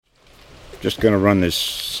Just going to run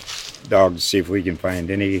this dog to see if we can find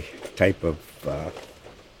any type of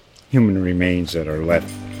human remains that are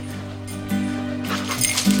left.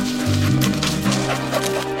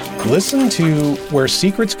 Listen to Where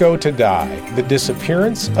Secrets Go to Die, The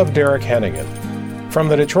Disappearance of Derek Hennigan. From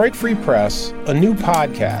the Detroit Free Press, a new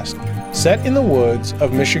podcast set in the woods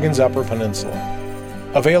of Michigan's Upper Peninsula.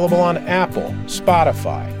 Available on Apple,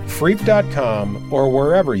 Spotify, Freep.com, or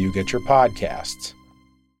wherever you get your podcasts.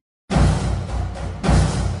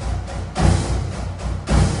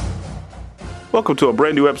 Welcome to a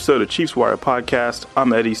brand new episode of Chiefs Wire Podcast.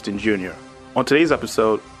 I'm Ed Easton Jr. On today's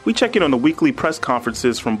episode, we check in on the weekly press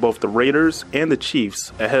conferences from both the Raiders and the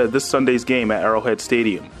Chiefs ahead of this Sunday's game at Arrowhead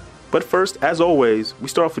Stadium. But first, as always, we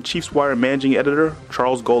start off with Chiefs Wire managing editor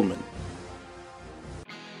Charles Goldman.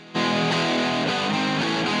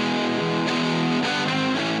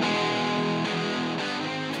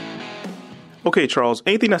 Okay, Charles,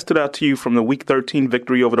 anything that stood out to you from the Week 13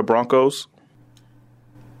 victory over the Broncos?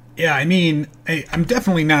 Yeah, I mean, I'm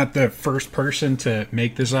definitely not the first person to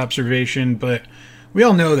make this observation, but we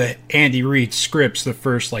all know that Andy Reid scripts the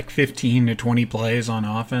first 15 to 20 plays on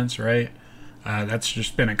offense, right? That's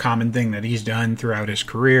just been a common thing that he's done throughout his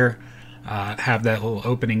career. Have that little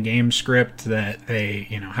opening game script that they,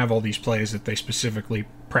 have all these plays that they specifically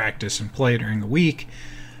practice and play during the week,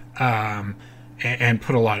 and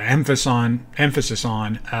put a lot of emphasis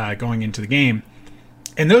on going into the game.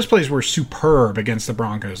 And those plays were superb against the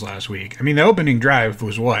Broncos last week. I mean, the opening drive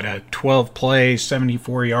was a 12-play,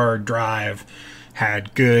 74-yard drive,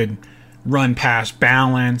 had good run-pass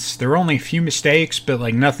balance. There were only a few mistakes,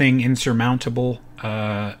 but nothing insurmountable,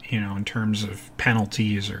 in terms of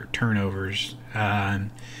penalties or turnovers.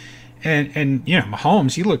 And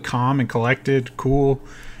Mahomes, he looked calm and collected, cool,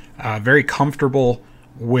 very comfortable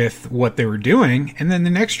with what they were doing. And then the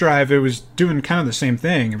next drive, it was doing kind of the same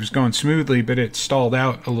thing. It was going smoothly, but it stalled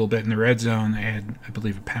out a little bit in the red zone. They had, I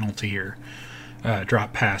believe, a penalty or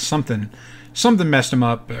drop pass. Something messed him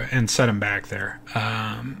up and set him back there.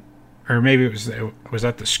 Or maybe it was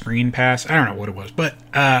that the screen pass? I don't know what it was. But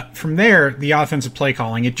from there, the offensive play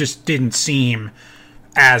calling, it just didn't seem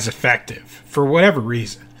as effective for whatever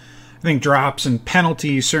reason. I think drops and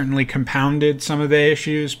penalties certainly compounded some of the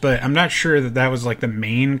issues, but I'm not sure that was the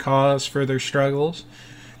main cause for their struggles.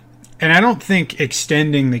 And I don't think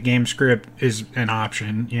extending the game script is an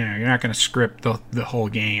option. You're not going to script the whole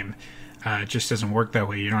game. It just doesn't work that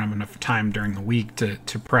way. You don't have enough time during the week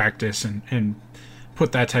to practice and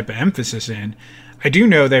put that type of emphasis in. I do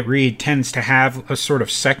know that Reid tends to have a sort of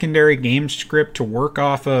secondary game script to work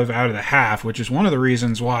off of out of the half, which is one of the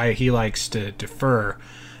reasons why he likes to defer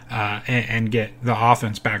and get the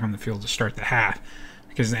offense back on the field to start the half,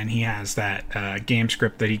 because then he has that game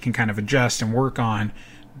script that he can kind of adjust and work on,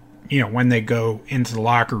 when they go into the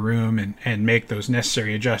locker room and make those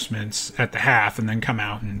necessary adjustments at the half and then come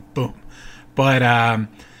out and boom. But I'm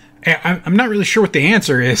not really sure what the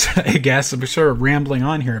answer is, I guess. I'm sort of rambling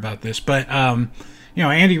on here about this. But,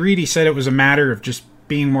 Andy Reid, he said it was a matter of just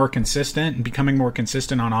being more consistent and becoming more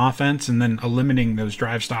consistent on offense and then eliminating those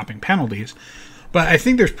drive-stopping penalties. But I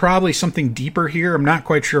think there's probably something deeper here. I'm not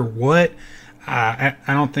quite sure what. I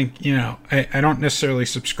don't think, I don't necessarily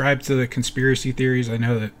subscribe to the conspiracy theories. I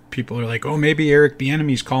know that people are like, oh, maybe Eric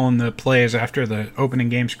Bieniemy's calling the plays after the opening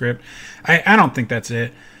game script. I don't think that's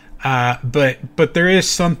it. But there is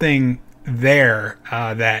something there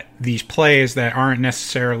that these plays that aren't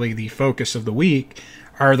necessarily the focus of the week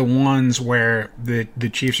are the ones where the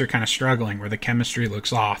Chiefs are kind of struggling, where the chemistry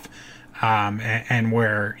looks off. And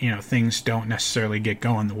where, things don't necessarily get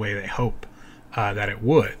going the way they hope that it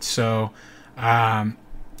would. So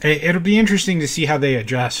it'll be interesting to see how they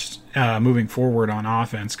adjust moving forward on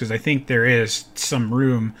offense, because I think there is some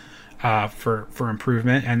room for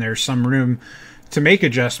improvement, and there's some room to make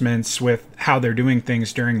adjustments with how they're doing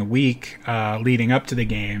things during the week leading up to the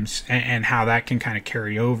games, and how that can kind of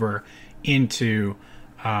carry over into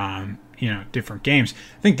different games.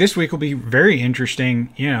 I think this week will be very interesting,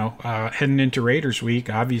 heading into Raiders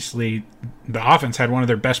week. Obviously, the offense had one of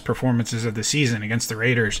their best performances of the season against the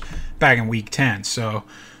Raiders back in week 10. So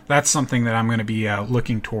that's something that I'm going to be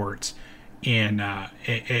looking towards in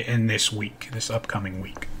this upcoming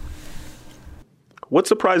week. What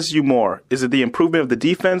surprises you more? Is it the improvement of the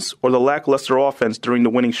defense or the lackluster offense during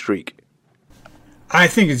the winning streak? I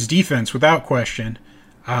think it's defense without question.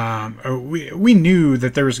 We knew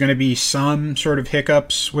that there was going to be some sort of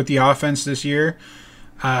hiccups with the offense this year.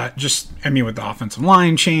 With the offensive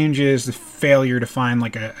line changes, the failure to find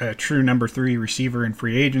a true number 3 receiver in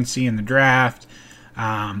free agency in the draft.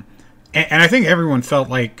 And I think everyone felt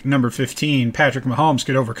like number 15, Patrick Mahomes,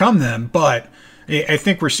 could overcome them. But, I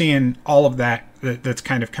think we're seeing all of that's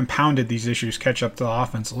kind of compounded these issues catch up to the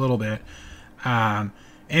offense a little bit.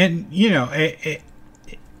 And, you know,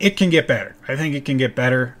 it can get better. I think it can get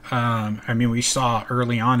better. I mean, we saw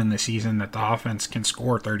early on in the season that the offense can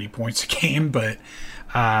score 30 points a game, but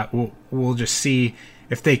we'll just see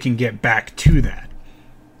if they can get back to that.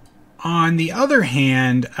 On the other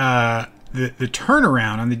hand, the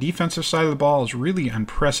turnaround on the defensive side of the ball is really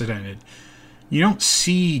unprecedented. You don't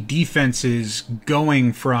see defenses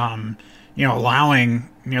going from, you know, allowing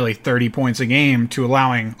nearly 30 points a game to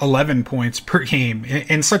allowing 11 points per game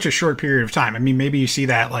in such a short period of time. I mean, maybe you see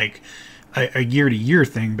that like a year-to-year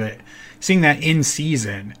thing, but seeing that in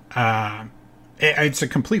season, it's a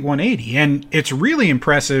complete 180. And it's really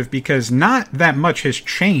impressive because not that much has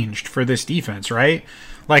changed for this defense, right?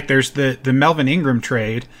 Like there's the Melvin Ingram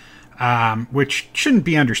trade, which shouldn't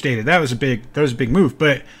be understated. That was a big move,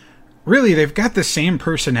 but really they've got the same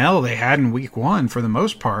personnel they had in week 1 for the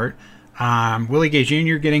most part. Willie Gay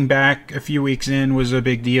Jr. getting back a few weeks in was a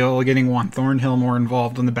big deal. Getting Juan Thornhill more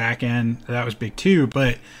involved on the back end, that was big too.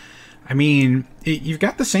 But, I mean, you've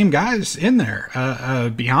got the same guys in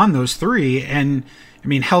there beyond those three. And, I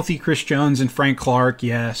mean, healthy Chris Jones and Frank Clark,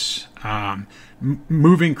 yes.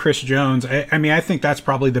 Moving Chris Jones, I mean, I think that's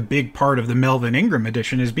probably the big part of the Melvin Ingram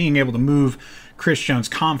addition is being able to move Chris Jones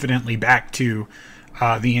confidently back to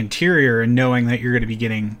the interior and knowing that you're going to be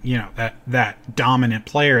getting, you know, that dominant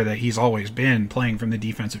player that he's always been playing from the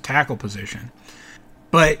defensive tackle position.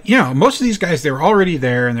 But, you know, most of these guys, they were already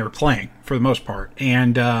there and they were playing for the most part.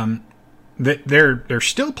 And they're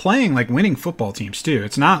still playing like winning football teams too.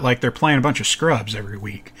 It's not like they're playing a bunch of scrubs every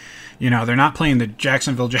week. You know, they're not playing the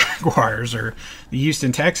Jacksonville Jaguars or the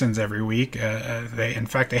Houston Texans every week. In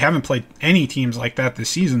fact, they haven't played any teams like that this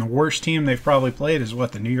season. The worst team they've probably played is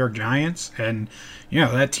the New York Giants. And, you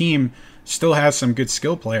know, that team still has some good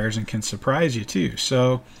skill players and can surprise you too.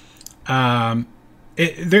 So they've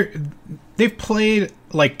played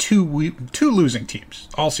like two losing teams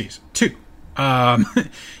all season, two. And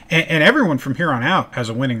everyone from here on out has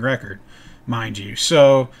a winning record, mind you.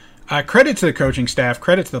 So credit to the coaching staff,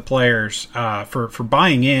 credit to the players for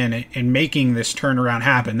buying in and making this turnaround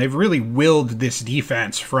happen. They've really willed this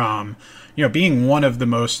defense from, you know, being one of the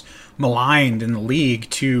most maligned in the league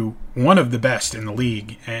to one of the best in the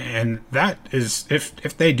league. And that is,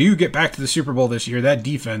 if they do get back to the Super Bowl this year, that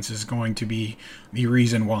defense is going to be the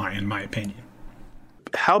reason why, in my opinion.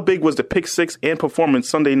 How big was the pick six and performance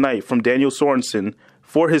Sunday night from Daniel Sorensen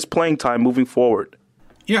for his playing time moving forward?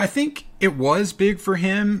 Yeah, I think it was big for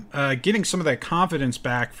him, getting some of that confidence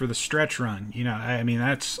back for the stretch run. You know, I mean,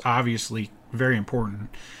 that's obviously very important.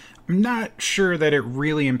 I'm not sure that it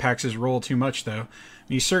really impacts his role too much, though.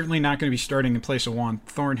 He's certainly not going to be starting in place of Juan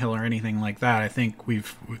Thornhill or anything like that. I think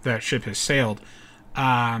that ship has sailed.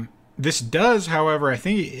 This does, however, I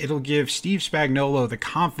think it'll give Steve Spagnuolo the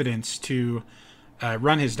confidence to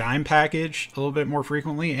run his dime package a little bit more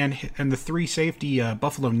frequently, and the three safety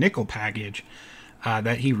Buffalo nickel package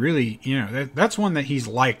that he really, you know, that's one that he's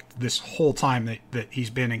liked this whole time that he's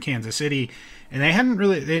been in Kansas City, and they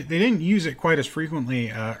didn't use it quite as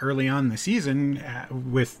frequently early on in the season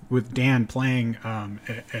with Dan playing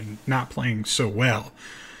and not playing so well.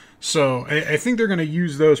 So I think they're going to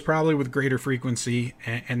use those probably with greater frequency,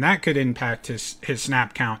 and that could impact his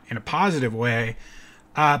snap count in a positive way.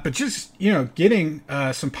 But just, you know, getting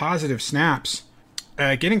some positive snaps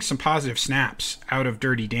out of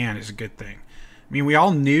Dirty Dan is a good thing. I mean, we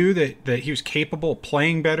all knew that he was capable of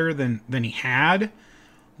playing better than he had,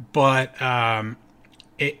 but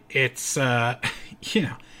it's you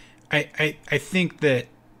know, I think that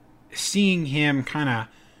seeing him kind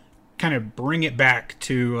of bring it back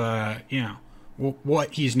to you know,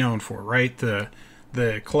 what he's known for, right?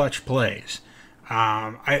 The clutch plays.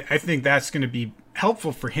 I think that's going to be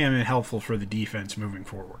helpful for him and helpful for the defense moving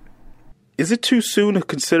forward. Is it too soon to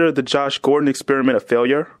consider the Josh Gordon experiment a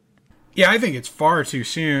failure? Yeah, I think it's far too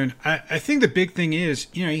soon. I think the big thing is,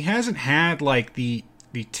 you know, he hasn't had like the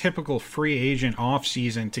typical free agent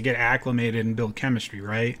offseason to get acclimated and build chemistry,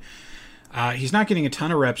 right? He's not getting a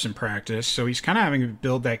ton of reps in practice, so he's kind of having to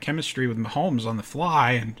build that chemistry with Mahomes on the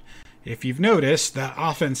fly. And if you've noticed, the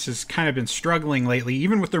offense has kind of been struggling lately,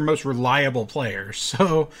 even with their most reliable players.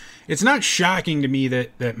 So it's not shocking to me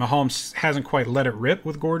that Mahomes hasn't quite let it rip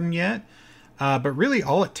with Gordon yet. But really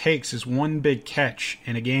all it takes is one big catch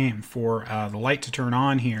in a game for the light to turn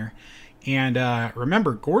on here. And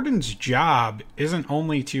remember, Gordon's job isn't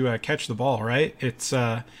only to catch the ball, right? It's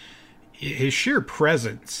his sheer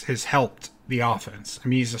presence has helped the offense. I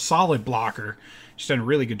mean, he's a solid blocker. He's done a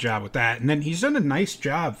really good job with that. And then he's done a nice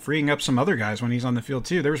job freeing up some other guys when he's on the field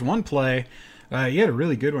too. There was one play He had a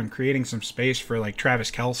really good one, creating some space for like Travis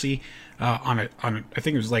Kelce on a I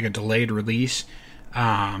think it was like a delayed release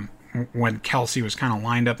when Kelce was kind of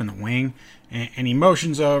lined up in the wing, and he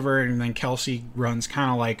motions over, and then Kelce runs kind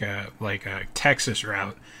of like a Texas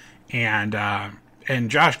route, and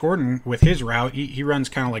Josh Gordon with his route, he runs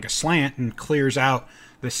kind of like a slant and clears out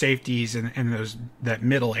the safeties and that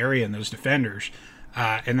middle area and those defenders.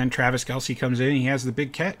 And then Travis Kelce comes in and he has the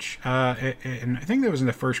big catch. And I think that was in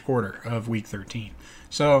the first quarter of Week 13.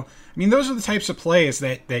 So, I mean, those are the types of plays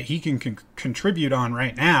that he can contribute on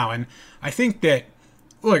right now. And I think that,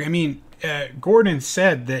 look, I mean, Gordon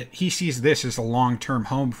said that he sees this as a long-term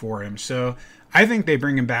home for him. So I think they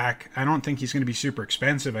bring him back. I don't think he's going to be super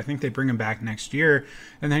expensive. I think they bring him back next year,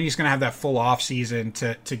 and then he's going to have that full off season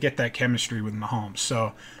to get that chemistry with Mahomes.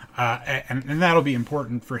 So, and that'll be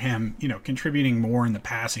important for him, contributing more in the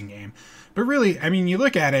passing game. But really, I mean, you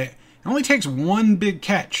look at it, it only takes one big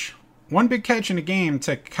catch in a game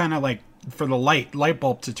to kind of like for the light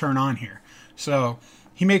bulb to turn on here. So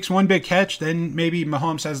he makes one big catch, then maybe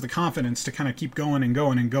Mahomes has the confidence to kind of keep going and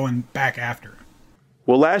going back after him.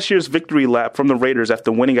 Will last year's victory lap from the Raiders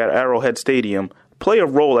after winning at Arrowhead Stadium play a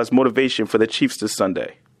role as motivation for the Chiefs this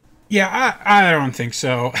Sunday? Yeah, I don't think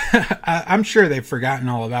so. I'm sure they've forgotten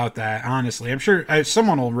all about that, honestly. I'm sure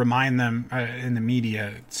someone will remind them in the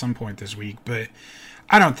media at some point this week, but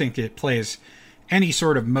I don't think it plays any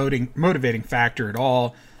sort of motivating factor at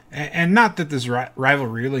all. And not that this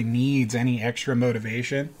rivalry really needs any extra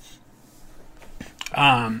motivation.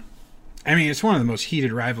 I mean, it's one of the most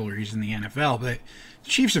heated rivalries in the NFL, but the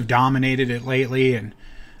Chiefs have dominated it lately, and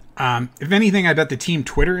if anything, I bet the team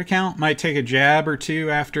Twitter account might take a jab or two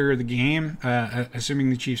after the game, assuming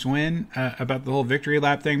the Chiefs win, about the whole victory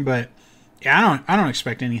lap thing. But yeah, I don't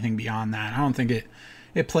expect anything beyond that. I don't think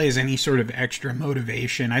it plays any sort of extra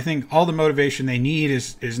motivation. I think all the motivation they need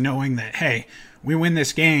is knowing that, hey, we win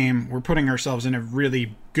this game, we're putting ourselves in a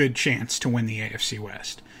really good chance to win the AFC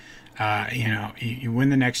West. You win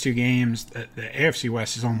the next two games, the AFC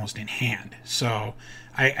West is almost in hand. So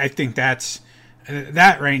I think that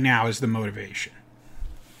right now is the motivation.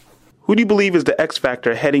 Who do you believe is the X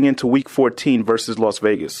factor heading into Week 14 versus Las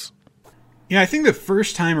Vegas? Yeah, I think the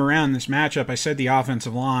first time around this matchup, I said the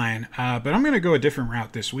offensive line, but I'm going to go a different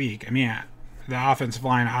route this week. I mean, the offensive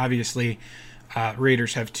line, obviously,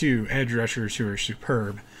 Raiders have two edge rushers who are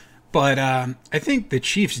superb. But I think the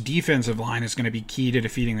Chiefs' defensive line is going to be key to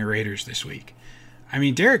defeating the Raiders this week. I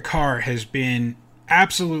mean, Derek Carr has been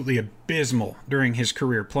absolutely abysmal during his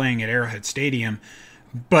career playing at Arrowhead Stadium,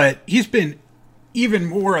 but he's been even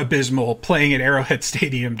more abysmal playing at Arrowhead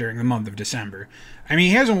Stadium during the month of December. I mean,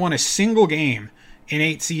 he hasn't won a single game in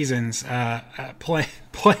 8 seasons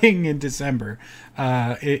playing in December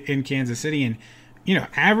in Kansas City, and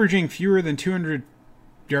averaging fewer than 200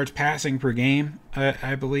 yards passing per game,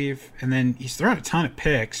 I believe. And then he's thrown a ton of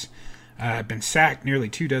picks, been sacked nearly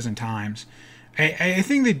 24 times. I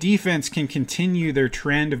think the defense can continue their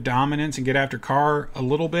trend of dominance and get after Carr a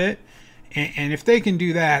little bit. And if they can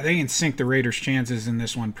do that, they can sink the Raiders' chances in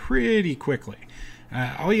this one pretty quickly.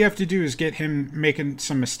 All you have to do is get him making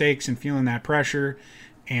some mistakes and feeling that pressure.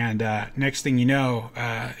 And next thing you know,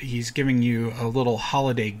 he's giving you a little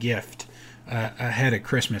holiday gift ahead of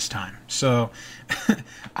Christmas time. So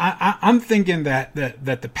I'm thinking that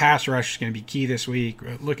the pass rush is going to be key this week.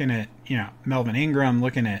 Looking at Melvin Ingram,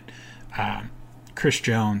 looking at Chris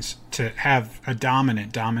Jones to have a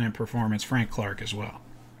dominant performance. Frank Clark as well.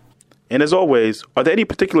 And as always, are there any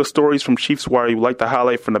particular stories from Chiefs Wire you'd like to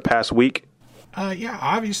highlight from the past week? Yeah,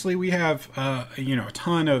 obviously we have a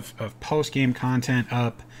ton of post-game content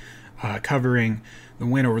up covering the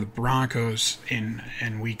win over the Broncos in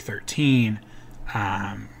Week 13.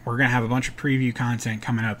 We're going to have a bunch of preview content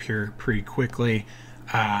coming up here pretty quickly,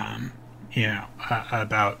 about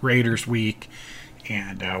Raiders Week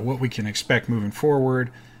and what we can expect moving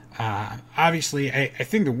forward. Obviously, I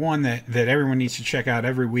think the one that everyone needs to check out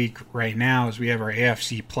every week right now is we have our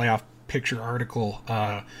AFC playoff picture article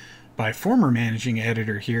by former managing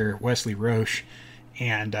editor here, Wesley Roche.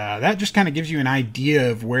 And that just kind of gives you an idea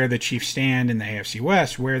of where the Chiefs stand in the AFC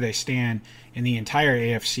West, where they stand in the entire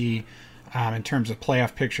AFC in terms of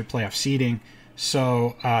playoff picture, playoff seeding.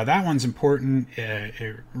 So that one's important.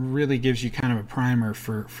 It really gives you kind of a primer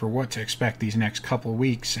for what to expect these next couple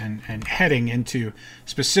weeks and heading into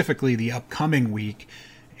specifically the upcoming week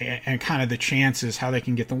and kind of the chances, how they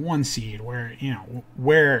can get the 1 seed,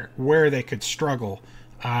 where they could struggle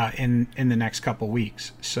in the next couple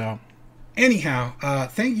weeks. So anyhow,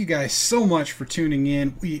 thank you guys so much for tuning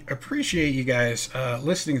in. We appreciate you guys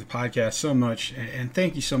listening to the podcast so much, and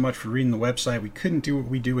thank you so much for reading the website. We couldn't do what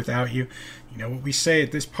we do without you. What we say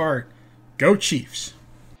at this part, Go Chiefs!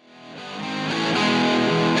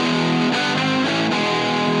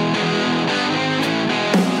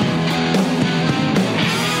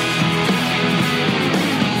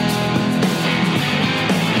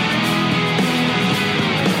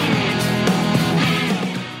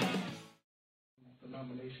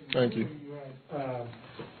 Thank you.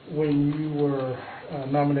 When you were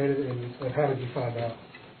nominated, and how did you find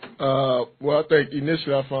out? Well, I think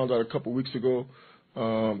initially I found out a couple weeks ago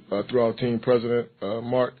through our team president,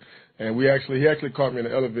 Mark, and he actually caught me in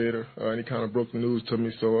the elevator, and he kind of broke the news to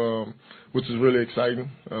me, so which is really exciting.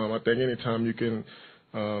 I think anytime you can,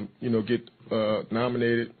 get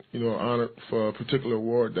nominated, honored for a particular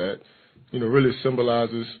award that, really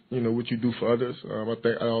symbolizes, what you do for others.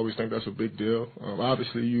 I always think that's a big deal.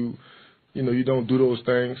 Obviously, you don't do those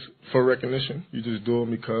things for recognition. You just do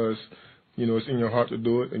them because, it's in your heart to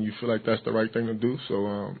do it, and you feel like that's the right thing to do.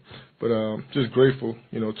 So, just grateful,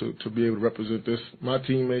 to be able to represent my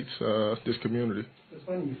teammates, this community. It's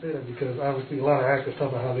funny you say that because obviously a lot of actors talk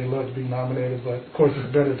about how they love to be nominated, but of course it's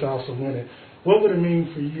better to also win it. What would it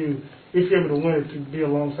mean for you if you're able to win it to be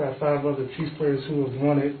alongside 5 other Chiefs players who have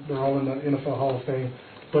won it? They're all in the NFL Hall of Fame,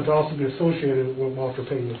 but to also be associated with Walter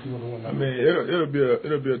Payton if you would have won that. I mean,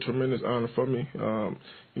 it'll be a tremendous honor for me.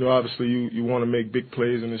 Obviously you want to make big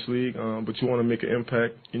plays in this league, but you want to make an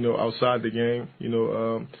impact, outside the game,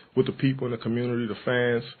 with the people in the community, the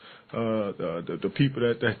fans, the people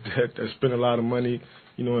that spend a lot of money,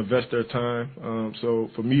 invest their time. So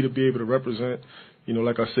for me to be able to represent,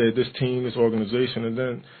 like I said, this team, this organization, and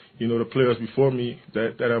then, the players before me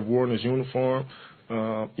that have worn this uniform,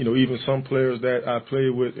 even some players that I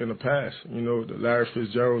played with in the past, the Larry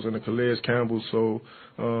Fitzgeralds and the Calais Campbells. So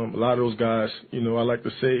a lot of those guys, I like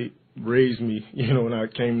to say, raised me, when I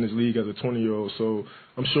came in this league as a 20-year-old. So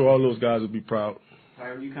I'm sure all those guys would be proud.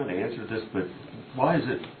 Tyrann, you kind of answered this, but why is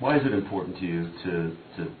it important to you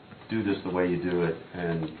to do this the way you do it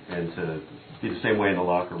and to be the same way in the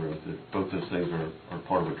locker room? That both those things are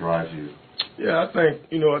part of what drives you. Yeah, I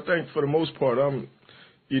think for the most part I'm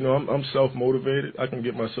self-motivated. I can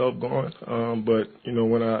get myself going. But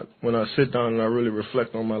when I sit down and I really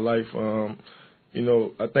reflect on my life,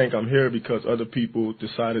 I think I'm here because other people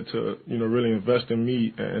decided to, really invest in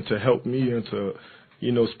me and to help me and to,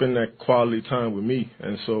 spend that quality time with me.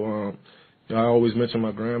 And so, I always mention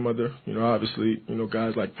my grandmother, obviously,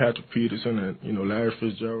 guys like Patrick Peterson and, Larry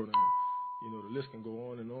Fitzgerald and, the list can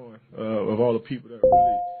go on and on, of all the people that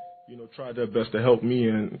really, tried their best to help me.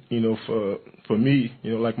 And, for me,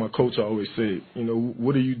 like my coach always said,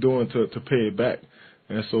 what are you doing to pay it back?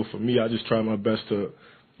 And so for me, I just try my best to,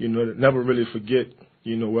 never really forget,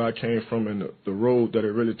 where I came from and the road that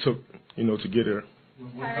it really took, to get here.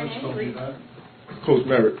 Coach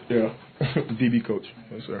Merritt, yeah, DB coach,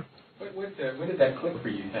 yes, sir. When did that click for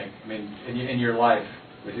you, you think? I mean, in your life?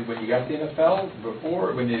 Was it when you got to the NFL, before,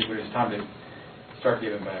 or when it was time to start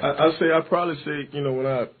giving back? I'd probably say, when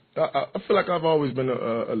I feel like I've always been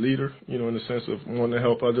a leader, in the sense of wanting to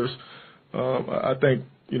help others. I think,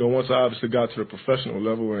 once I obviously got to the professional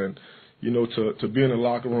level and, to be in the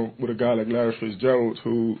locker room with a guy like Larry Fitzgerald,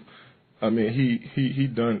 who, I mean, he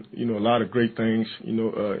done, a lot of great things, in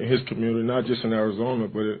his community, not just in Arizona,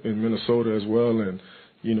 but in Minnesota as well. And,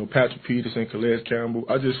 Patrick Peterson, Calais Campbell.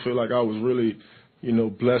 I just feel like I was really,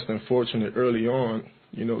 blessed and fortunate early on,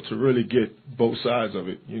 to really get both sides of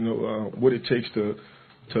it, what it takes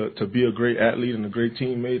to be a great athlete and a great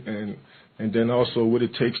teammate, and then also what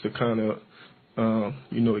it takes to kind of,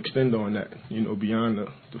 extend on that, beyond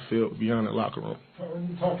the field, beyond the locker room. When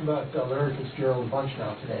you talked about Larry Fitzgerald a bunch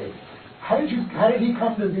now today, how did he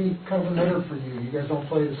come to be kind of a mentor for you? You guys don't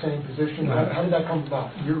play the same position. How did that come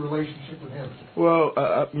about, your relationship with him? Well,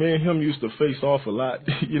 me and him used to face off a lot,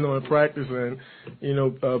 in practice. And,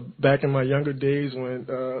 back in my younger days when,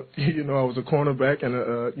 I was a cornerback and,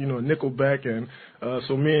 a nickel back. And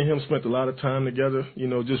so me and him spent a lot of time together,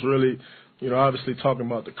 just really, obviously talking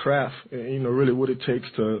about the craft and, really what it takes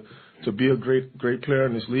to be a great player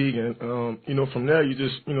in this league. And, from there you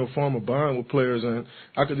just, form a bond with players. And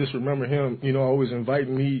I could just remember him, always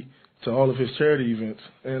inviting me to all of his charity events.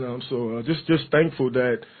 And so just thankful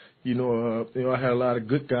that, I had a lot of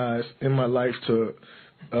good guys in my life to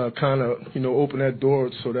kind of, open that door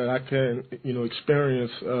so that I can,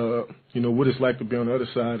 experience, what it's like to be on the other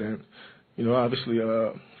side and, obviously,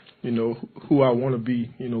 who I want to be,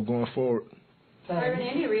 going forward. Tyrann,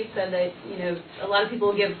 Andy Reid said that, a lot of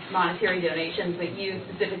people give monetary donations, but you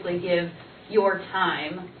specifically give your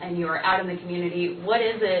time and you're out in the community. What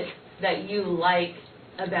is it that you like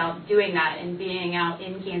about doing that and being out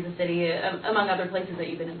in Kansas City, among other places that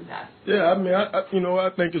you've been in the past? Yeah, I mean, I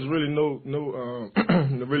think it's really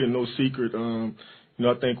really no secret.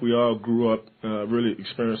 I think we all grew up really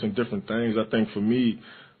experiencing different things. I think for me,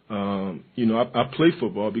 I play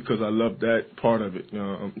football because I love that part of it.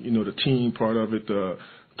 The team part of it,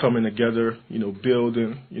 coming together,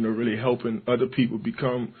 building, really helping other people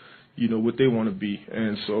become, what they want to be.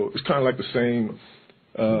 And so it's kind of like the same,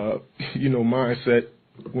 mindset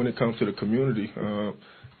when it comes to the community.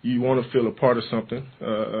 You want to feel a part of something.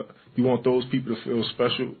 You want those people to feel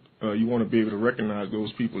special. You want to be able to recognize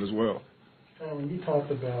those people as well. You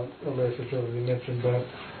talked about relationships, as you mentioned, but,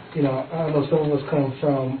 I know some of us come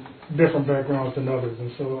from different backgrounds than others.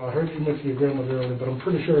 And so I heard you mention your grandmother earlier, but I'm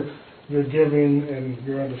pretty sure your giving and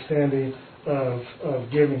your understanding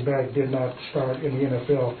of giving back did not start in the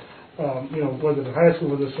NFL. Whether in high school,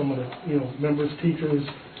 whether some of the, members, teachers,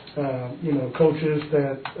 coaches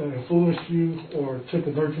that influenced you or took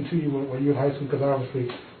a nurture to you when you were in high school, because obviously,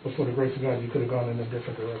 before the grace of God, you could have gone in a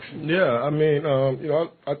different direction. Yeah, I mean,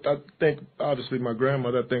 I think, obviously, my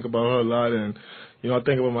grandmother, I think about her a lot, and, I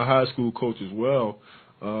think about my high school coach as well,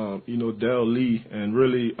 Dale Lee, and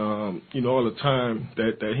really, all the time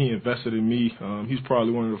that he invested in me. He's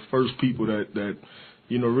probably one of the first people that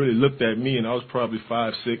really looked at me, and I was probably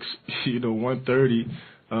 5'6", 130,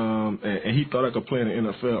 and he thought I could play in the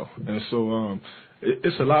NFL. And so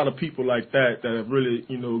it's a lot of people like that have really,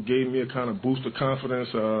 gave me a kind of boost of confidence,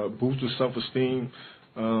 boost of self-esteem,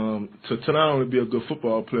 to not only be a good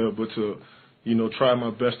football player, but to, try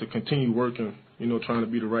my best to continue working, trying to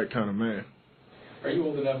be the right kind of man. Are you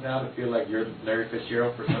old enough now to feel like you're Larry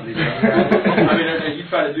Fitzgerald for some of these young guys? I mean, are you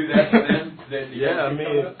trying to do that for them? Yeah, I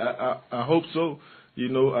mean, I hope so.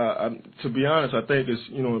 To be honest, I think it's,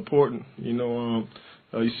 important.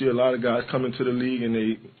 You see a lot of guys come into the league and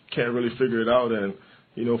they can't really figure it out. And,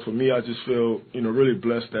 for me, I just feel, really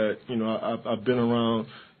blessed that, I've been around,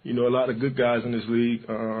 a lot of good guys in this league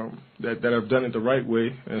that have done it the right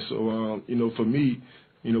way. And so, for me,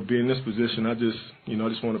 being in this position, I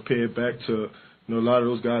just want to pay it back to, a lot of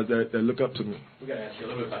those guys that look up to me. We got to ask you a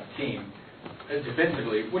little bit about the team.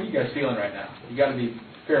 Defensively, what are you guys feeling right now? You got to be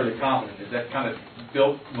fairly confident. Is that kind of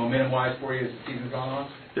built momentum-wise for you as the season's gone on?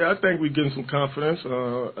 Yeah, I think we're getting some confidence.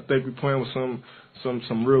 I think we're playing with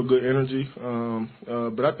some real good energy.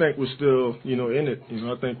 But I think we're still, in it.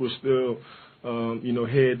 I think we're still,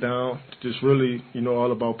 head down, just really,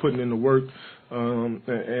 all about putting in the work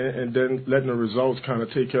and then letting the results kind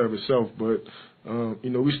of take care of itself. But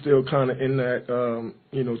we still kind of in that,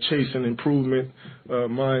 chasing improvement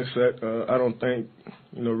mindset. I don't think,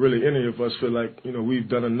 really any of us feel like, we've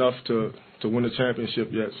done enough to win a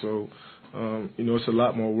championship yet. So, it's a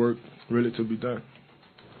lot more work really to be done.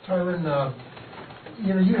 Tyrann,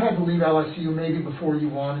 you had to leave LSU maybe before you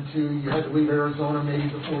wanted to. You had to leave Arizona maybe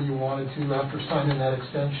before you wanted to after signing that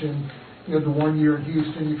extension. You had the 1 year in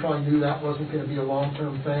Houston. You probably knew that wasn't going to be a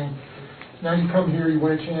long-term thing. Now you come here, you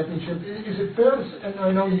win a championship. Is it fair to say, and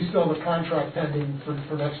I know you still have a contract pending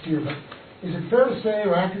for next year, but is it fair to say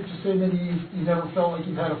or accurate to say maybe you never felt like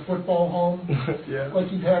you've had a football home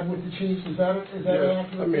like you've had with the Chiefs? Is that accurate?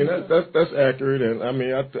 I mean, that's accurate. And, I mean,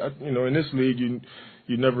 in this league,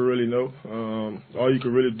 you never really know. All you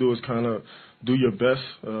can really do is kind of do your best,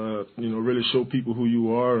 really show people who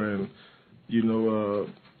you are. And,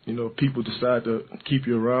 people decide to keep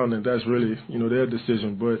you around, and that's really, their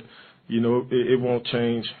decision. But, it won't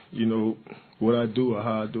change, what I do or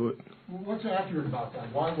how I do it. What's accurate about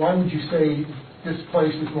that? Why would you say this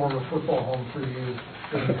place is more of a football home for you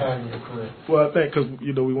than you've had in your career? Well, I think because,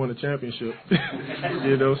 we won a championship,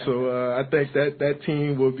 so I think that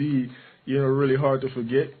team will be, really hard to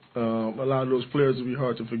forget. A lot of those players will be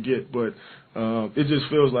hard to forget, but it just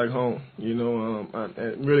feels like home,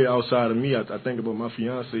 and really outside of me, I think about my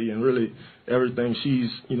fiance and really everything she's,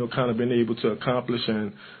 kind of been able to accomplish,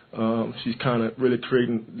 and she's kind of really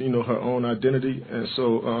creating, her own identity. And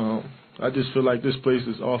so I just feel like this place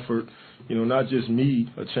has offered, not just me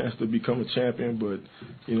a chance to become a champion, but,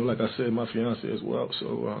 like I said, my fiance as well.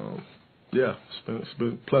 So, it's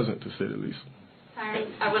been pleasant to say the least.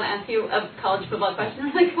 Tyrann, I want to ask you a college football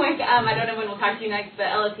question really quick. I don't know when we'll talk to you next, but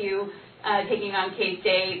LSU taking on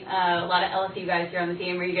K-State, a lot of LSU guys here on the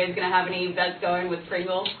team. Are you guys going to have any bets going with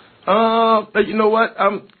Pringle? You know what?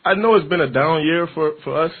 I know it's been a down year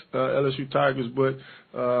for us, LSU Tigers, but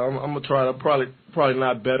I'm gonna try to probably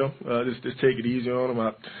not bet them. Just take it easy on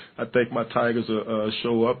them. I think my Tigers will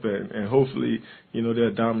show up and hopefully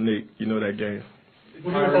they'll dominate that game.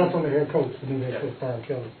 What are your thoughts on the head coach, the new head coach, Brian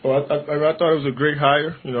Kelly? Well, I thought it was a great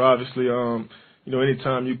hire. Obviously,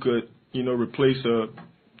 anytime you could replace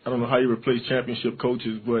a I don't know how you replace championship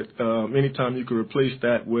coaches, but anytime you can replace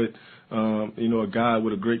that with a guy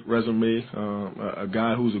with a great resume, a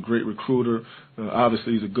guy who's a great recruiter.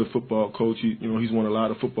 Obviously, he's a good football coach. He's won a lot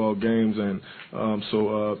of football games, and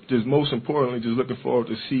so just most importantly, just looking forward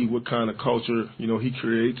to see what kind of culture he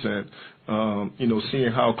creates, and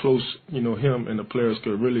seeing how close him and the players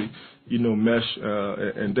could really mesh,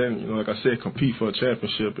 and then like I said, compete for a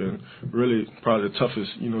championship, and really probably the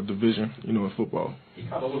toughest division in football. He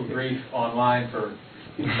caught a little grief online for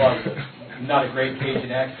not a great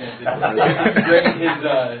Cajun accent. His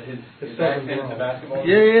accent to basketball.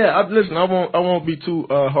 Yeah. Listen, I won't be too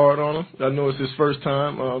hard on him. I know it's his first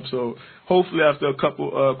time, so hopefully after a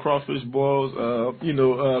couple crawfish boils, a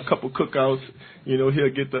couple cookouts, he'll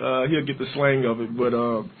get the slang of it. But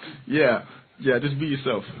yeah, just be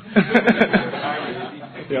yourself.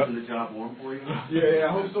 Yeah. The job warm for you? Yeah,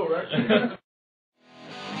 I hope so, right?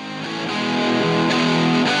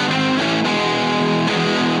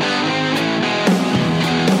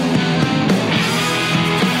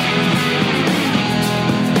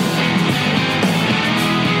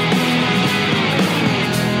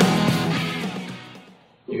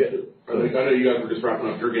 I know you guys were just wrapping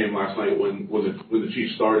up your game last night when the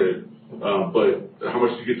Chiefs started, but how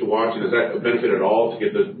much did you get to watch, and is that a benefit at all to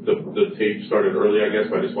get the tape started early, I guess,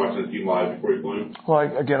 by just watching the team live before you play?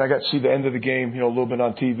 Well, again, I got to see the end of the game, a little bit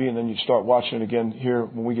on TV, and then you start watching it again here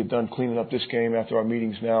when we get done cleaning up this game after our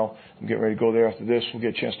meetings now. I'm getting ready to go there after this. We'll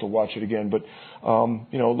get a chance to watch it again. But,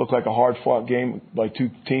 it looked like a hard-fought game by two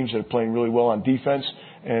teams that are playing really well on defense,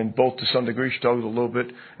 and both to some degree struggled a little bit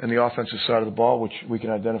in the offensive side of the ball, which we can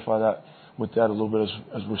identify that with that a little bit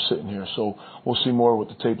as we're sitting here. So we'll see more what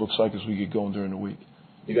the tape looks like as we get going during the week.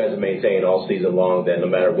 You guys have maintained all season long that no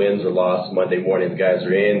matter wins or loss, Monday morning the guys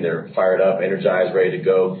are in, they're fired up, energized, ready to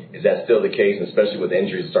go. Is that still the case, especially with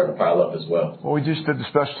injuries starting to pile up as well? Well, we just did the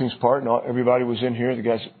special teams part, and everybody was in here, the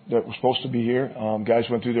guys that were supposed to be here. Guys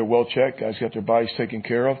went through their well check. Guys got their bodies taken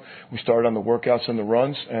care of. We started on the workouts and the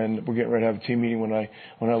runs, and we're getting ready to have a team meeting when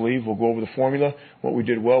I leave. We'll go over the formula, what we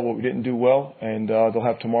did well, what we didn't do well, and they'll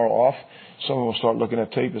have tomorrow off. Some will start looking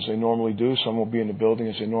at tape as they normally do. Some will be in the building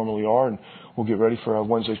as they normally are, and we'll get ready for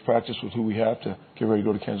Wednesday's practice with who we have to get ready to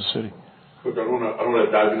go to Kansas City. Coach, I don't want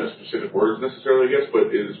to dive into specific words necessarily, I guess, but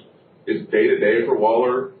is day-to-day for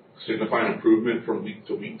Waller signifying improvement from week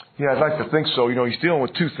to week? Yeah, I'd like to think so. He's dealing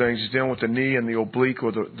with two things. He's dealing with the knee and the oblique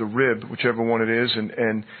or the rib, whichever one it is,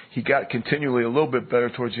 and he got continually a little bit better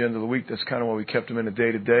towards the end of the week. That's kind of why we kept him in a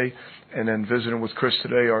day-to-day. And then visiting with Chris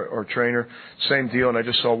today, our trainer, same deal. And I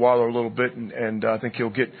just saw Waller a little bit, and I think he'll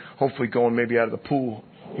get hopefully going maybe out of the pool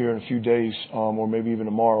here in a few days, or maybe even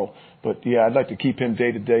tomorrow. But yeah, I'd like to keep him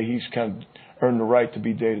day to day. He's kind of earned the right to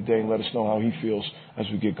be day to day and let us know how he feels as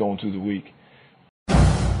we get going through the week.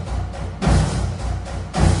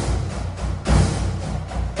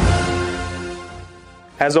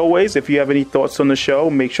 As always, if you have any thoughts on the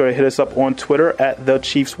show, make sure to hit us up on Twitter at The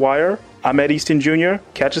Chiefs Wire. I'm Ed Easton Jr.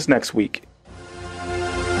 Catch us next week.